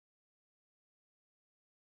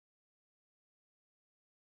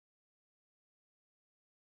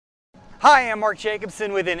Hi, I'm Mark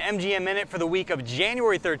Jacobson with an MGM Minute for the week of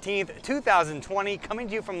January 13th, 2020, coming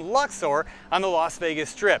to you from Luxor on the Las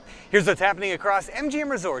Vegas Strip. Here's what's happening across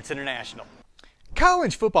MGM Resorts International.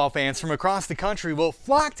 College football fans from across the country will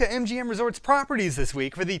flock to MGM Resorts properties this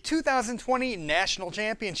week for the 2020 National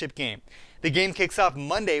Championship game. The game kicks off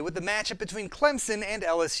Monday with the matchup between Clemson and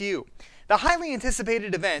LSU. The highly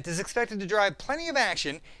anticipated event is expected to drive plenty of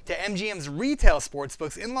action to MGM's retail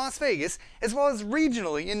sportsbooks in Las Vegas, as well as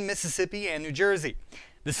regionally in Mississippi and New Jersey.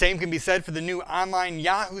 The same can be said for the new online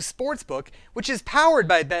Yahoo Sportsbook, which is powered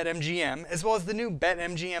by BetMGM, as well as the new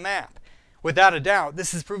BetMGM app. Without a doubt,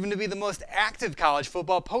 this has proven to be the most active college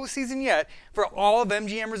football postseason yet for all of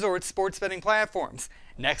MGM Resorts' sports betting platforms.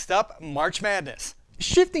 Next up, March Madness.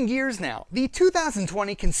 Shifting gears now, the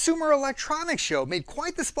 2020 Consumer Electronics Show made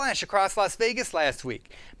quite the splash across Las Vegas last week,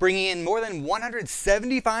 bringing in more than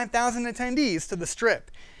 175,000 attendees to the Strip.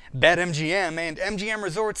 BetMGM and MGM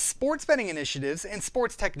Resorts' sports betting initiatives and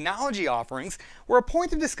sports technology offerings were a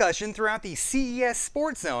point of discussion throughout the CES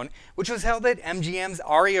Sports Zone, which was held at MGM's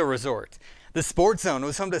Aria Resort. The Sports Zone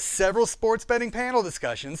was home to several sports betting panel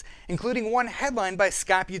discussions, including one headlined by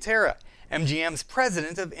Scott Butera, MGM's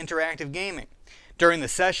president of interactive gaming. During the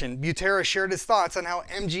session, Butera shared his thoughts on how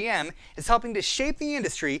MGM is helping to shape the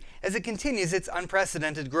industry as it continues its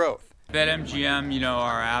unprecedented growth. BetMGM,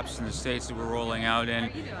 our apps in the states that we're rolling out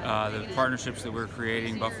in, the partnerships that we're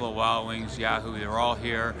creating, Buffalo Wild Wings, Yahoo, they're all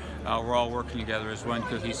here. We're all working together as one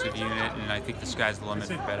cohesive unit, and I think the sky's the limit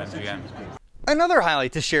for BetMGM. Another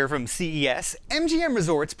highlight to share from CES, MGM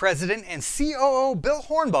Resorts President and COO Bill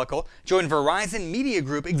Hornbuckle joined Verizon Media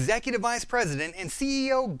Group Executive Vice President and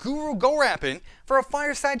CEO Guru Gowrappan for a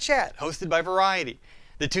fireside chat hosted by Variety.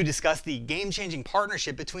 The two discussed the game-changing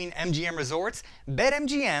partnership between MGM Resorts,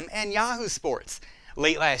 BetMGM, and Yahoo Sports.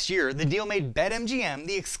 Late last year, the deal made BetMGM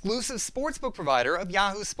the exclusive sportsbook provider of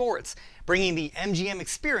Yahoo Sports, bringing the MGM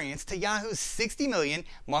experience to Yahoo's 60 million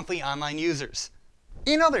monthly online users.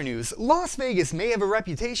 In other news, Las Vegas may have a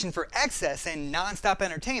reputation for excess and non-stop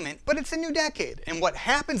entertainment, but it's a new decade, and what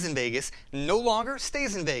happens in Vegas no longer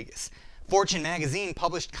stays in Vegas. Fortune magazine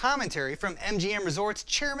published commentary from MGM Resorts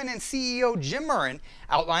chairman and CEO Jim Murren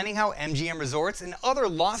outlining how MGM Resorts and other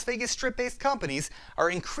Las Vegas Strip-based companies are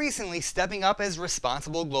increasingly stepping up as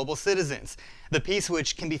responsible global citizens. The piece,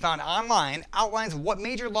 which can be found online, outlines what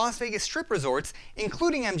major Las Vegas Strip resorts,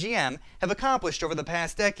 including MGM, have accomplished over the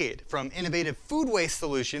past decade, from innovative food waste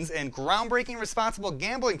solutions and groundbreaking responsible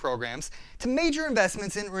gambling programs to major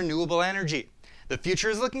investments in renewable energy. The future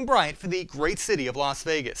is looking bright for the great city of Las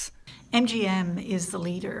Vegas. MGM is the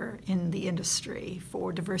leader in the industry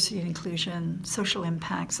for diversity and inclusion, social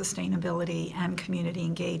impact, sustainability, and community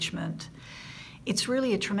engagement. It's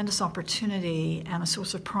really a tremendous opportunity and a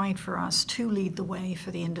source of pride for us to lead the way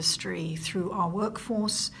for the industry through our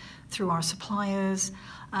workforce, through our suppliers,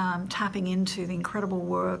 tapping into the incredible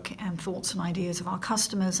work and thoughts and ideas of our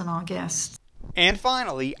customers and our guests. And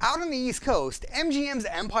finally, out on the East Coast, MGM's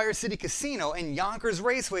Empire City Casino and Yonkers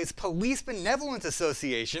Raceway's Police Benevolent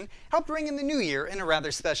Association helped ring in the new year in a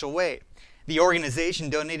rather special way. The organization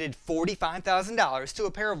donated $45,000 to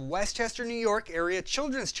a pair of Westchester, New York area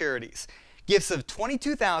children's charities. Gifts of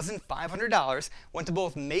 $22,500 went to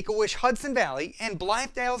both Make-A-Wish Hudson Valley and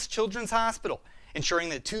Blythedale's Children's Hospital, ensuring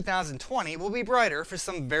that 2020 will be brighter for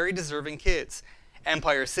some very deserving kids.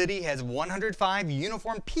 Empire City has 105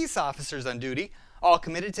 uniformed peace officers on duty, all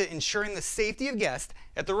committed to ensuring the safety of guests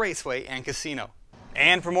at the raceway and casino.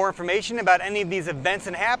 And for more information about any of these events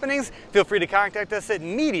and happenings, feel free to contact us at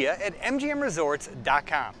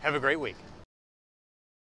media@mgmresorts.com. Have a great week.